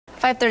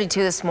5:32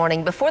 this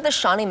morning. Before the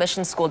Shawnee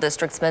Mission School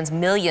District spends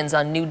millions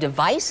on new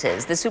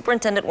devices, the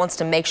superintendent wants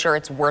to make sure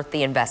it's worth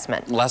the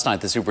investment. Last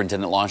night, the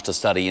superintendent launched a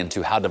study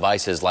into how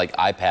devices like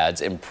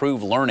iPads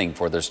improve learning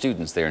for their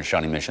students there in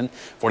Shawnee Mission.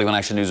 41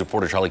 Action News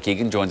reporter Charlie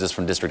Keegan joins us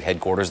from district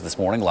headquarters this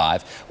morning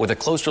live with a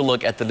closer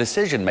look at the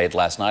decision made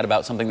last night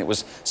about something that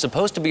was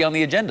supposed to be on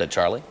the agenda.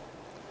 Charlie?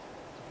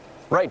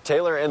 Right,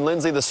 Taylor and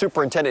Lindsay, the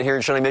superintendent here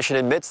in Shawnee Mission,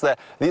 admits that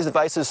these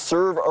devices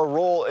serve a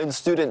role in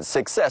student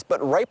success.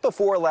 But right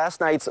before last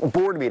night's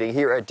board meeting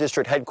here at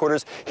district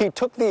headquarters, he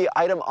took the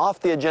item off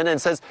the agenda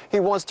and says he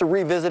wants to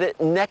revisit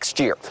it next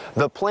year.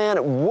 The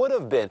plan would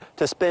have been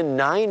to spend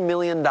 $9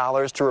 million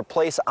to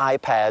replace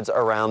iPads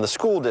around the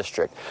school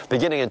district.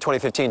 Beginning in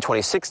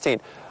 2015-2016,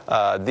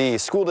 the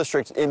school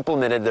district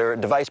implemented their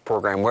device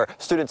program where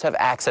students have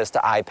access to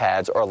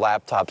iPads or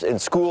laptops in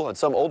school, and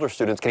some older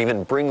students can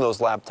even bring those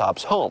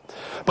laptops home.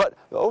 But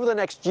over the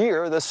next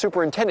year, the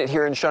superintendent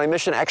here in Shawnee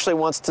Mission actually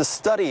wants to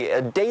study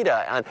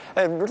data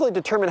and really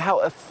determine how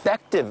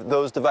effective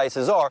those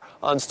devices are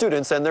on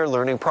students and their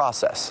learning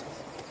process.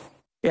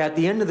 At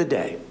the end of the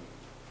day,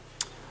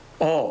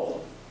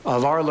 all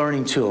of our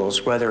learning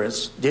tools, whether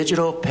it's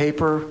digital,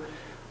 paper,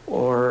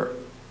 or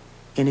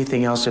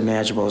anything else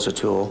imaginable as a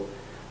tool,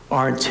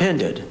 are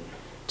intended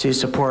to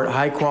support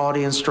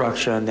high-quality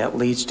instruction that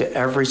leads to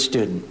every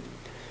student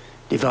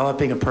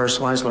developing a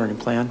personalized learning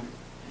plan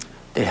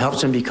that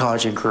helps them be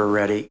college and career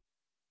ready.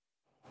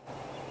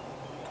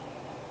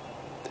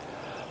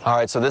 All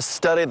right, so this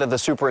study that the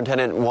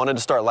superintendent wanted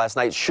to start last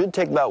night should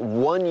take about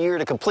 1 year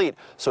to complete,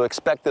 so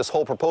expect this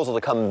whole proposal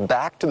to come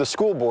back to the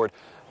school board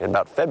in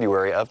about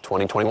February of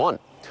 2021.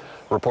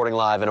 Reporting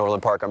live in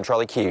Orland Park, I'm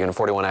Charlie Keegan,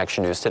 41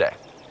 Action News Today.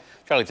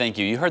 Charlie, thank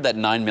you. You heard that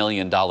 $9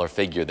 million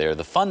figure there.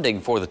 The funding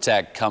for the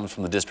tech comes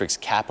from the district's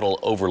capital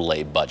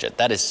overlay budget.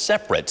 That is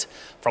separate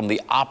from the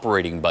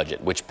operating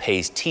budget, which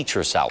pays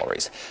teacher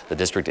salaries. The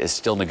district is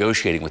still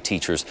negotiating with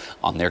teachers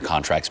on their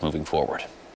contracts moving forward.